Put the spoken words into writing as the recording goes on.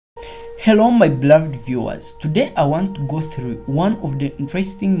Hello my beloved viewers, today I want to go through one of the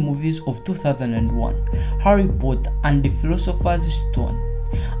interesting movies of 2001, Harry Potter and the Philosopher's Stone.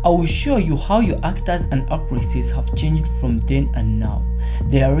 I will show you how your actors and actresses have changed from then and now,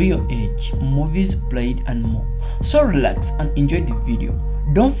 their real age, movies played and more. So relax and enjoy the video.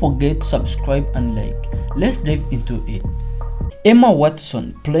 Don't forget to subscribe and like. Let's dive into it. Emma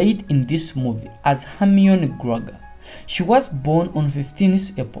Watson played in this movie as Hermione Granger. She was born on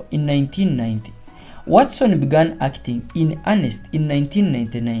 15th April in 1990. Watson began acting in earnest in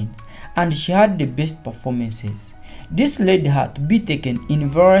 1999 and she had the best performances. This led her to be taken in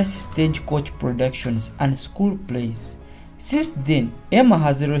various stagecoach productions and school plays. Since then, Emma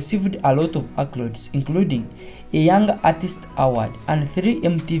has received a lot of accolades including a Young Artist Award and 3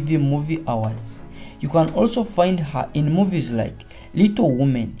 MTV Movie Awards. You can also find her in movies like Little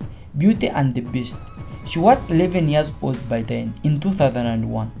Women, Beauty and the Beast. She was 11 years old by then in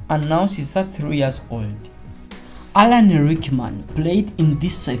 2001 and now she's 33 years old. Alan Rickman played in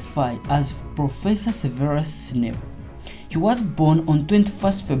this sci-fi as Professor Severus Snape. He was born on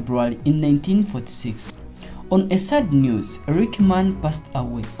 21st February in 1946. On a sad news, Rickman passed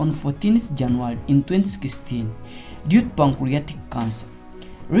away on 14th January in 2016 due to pancreatic cancer.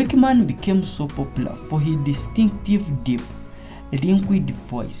 Rickman became so popular for his distinctive deep, liquid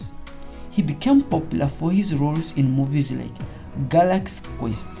voice. He became popular for his roles in movies like Galaxy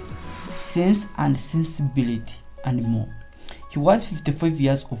Quest, Sense and Sensibility, and more. He was 55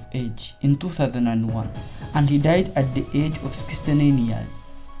 years of age in 2001 and he died at the age of 69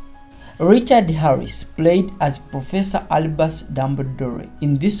 years. Richard Harris played as Professor Albus Dumbledore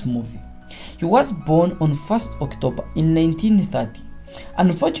in this movie. He was born on 1st October in 1930.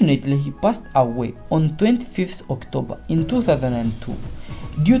 Unfortunately, he passed away on 25th October in 2002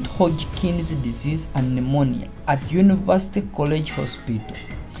 due to Hodgkin's disease and pneumonia at University College Hospital.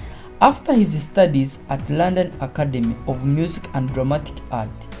 After his studies at London Academy of Music and Dramatic Art,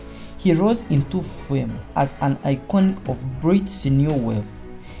 he rose into fame as an icon of Britain's new wave.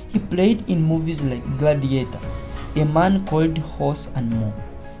 He played in movies like Gladiator, A Man Called Horse and more.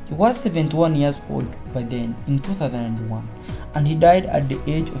 He was 71 years old by then in 2001 and he died at the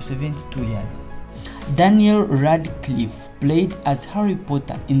age of 72 years. Daniel Radcliffe played as Harry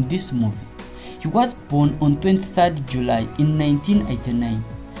Potter in this movie. He was born on 23rd July in 1989.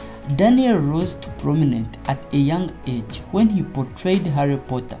 Daniel rose to prominence at a young age when he portrayed Harry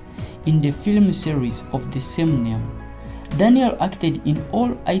Potter in the film series of the same name. Daniel acted in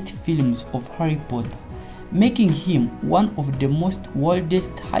all 8 films of Harry Potter, making him one of the most world's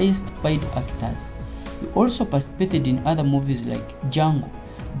highest paid actors. He also participated in other movies like Django,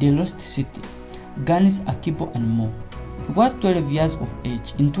 The Lost City, Guns Akimbo and more. He was 12 years of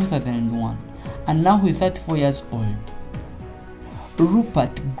age in 2001 and now he's 34 years old.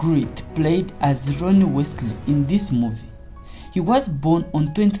 Rupert Grint played as Ron Weasley in this movie. He was born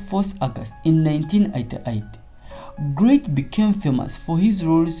on 24th August in 1988. Grint became famous for his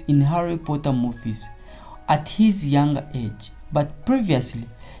roles in Harry Potter movies at his younger age, but previously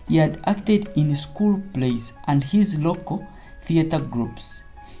he had acted in school plays and his local theater groups.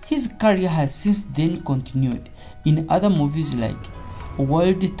 His career has since then continued in other movies like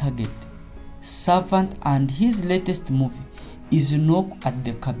World Target, Servant, and his latest movie is Knock at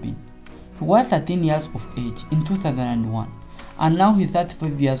the Cabin. He was 13 years of age in 2001 and now he's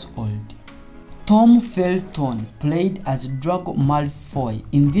 35 years old. Tom Felton played as Draco Malfoy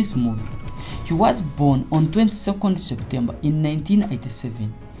in this movie. He was born on 22nd September in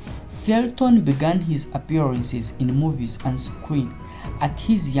 1987. Felton began his appearances in movies and screen at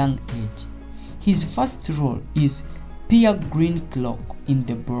his young age. His first role is Peter Greencloak in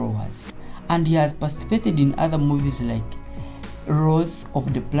The Brewers, and he has participated in other movies like Rose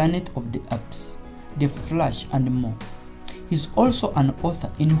of the Planet of the Apes, The Flash and more. He is also an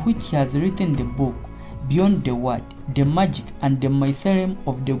author in which he has written the book Beyond the Word, The Magic and the Mytherium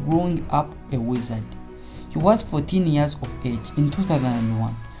of the Growing Up a Wizard. He was 14 years of age in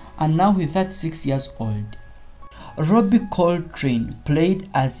 2001 and now he's 36 years old. Robbie Coltrane played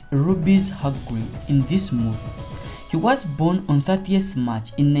as Ruby's Hagrid in this movie. He was born on 30th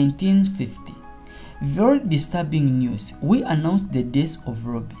March in 1950. Very disturbing news, we announced the death of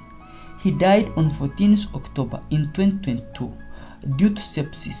Robbie. He died on 14th October in 2022 due to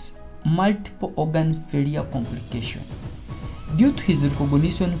sepsis, multiple organ failure complication. Due to his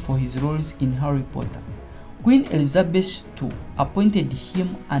recognition for his roles in Harry Potter, Queen Elizabeth II appointed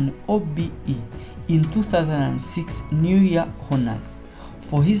him an OBE in 2006 New Year honors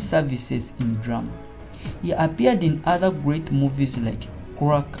for his services in drama. He appeared in other great movies like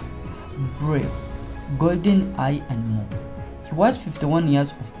Cracker, Brave, Golden Eye and more. He He was 51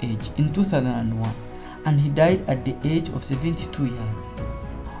 years of age in 2001 and he died at the age of 72 years.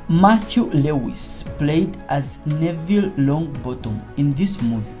 Matthew Lewis played as Neville Longbottom in this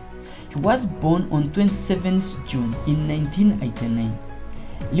movie. He was born on 27th June in 1989.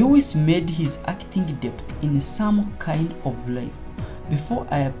 Lewis made his acting debut in Some Kind of Life before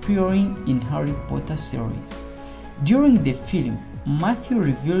appearing in Harry Potter series. During the film, Matthew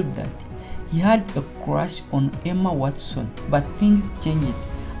revealed that he had a crush on Emma Watson, but things changed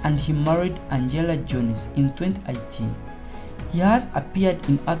and he married Angela Jones in 2018. He has appeared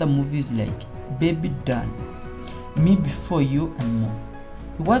in other movies like Baby Dan, Me Before You and more.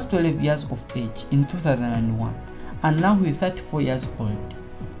 He was 12 years of age in 2001 and now he is 34 years old.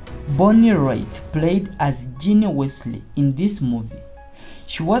 Bonnie Wright played as Ginny Weasley in this movie.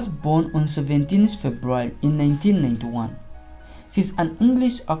 She was born on 17th February in 1991. She is an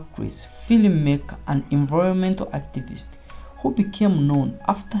English actress, filmmaker and environmental activist who became known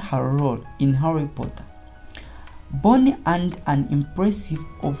after her role in Harry Potter. Bonnie earned an impressive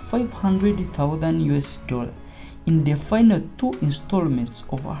of $500,000 in the final 2 installments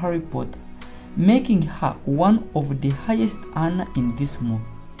of Harry Potter, making her one of the highest earners in this movie.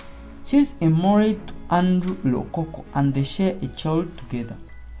 She is married to Andrew Lococo and they share a child together.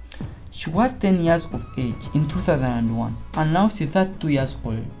 She was 10 years of age in 2001 and now she is 32 years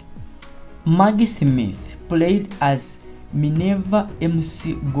old. Maggie Smith played as Minerva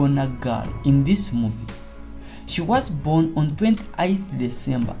McGonagall in this movie. She was born on 28th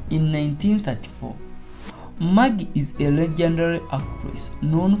December in 1934. Maggie is a legendary actress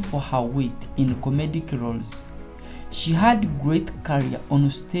known for her wit in comedic roles. She had a great career on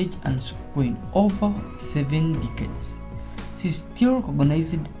stage and screen over 7 decades. She is still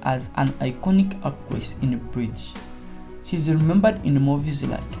recognized as an iconic actress in British. She is remembered in movies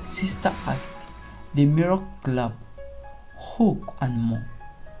like Sister Act, The Miracle Club, Hook and more.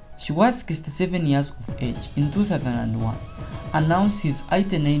 She was 67 years of age in 2001 and now she is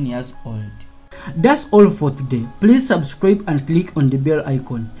 89 years old. That's all for today. Please subscribe and click on the bell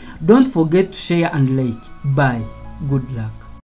icon. Don't forget to share and like. Bye. Good luck.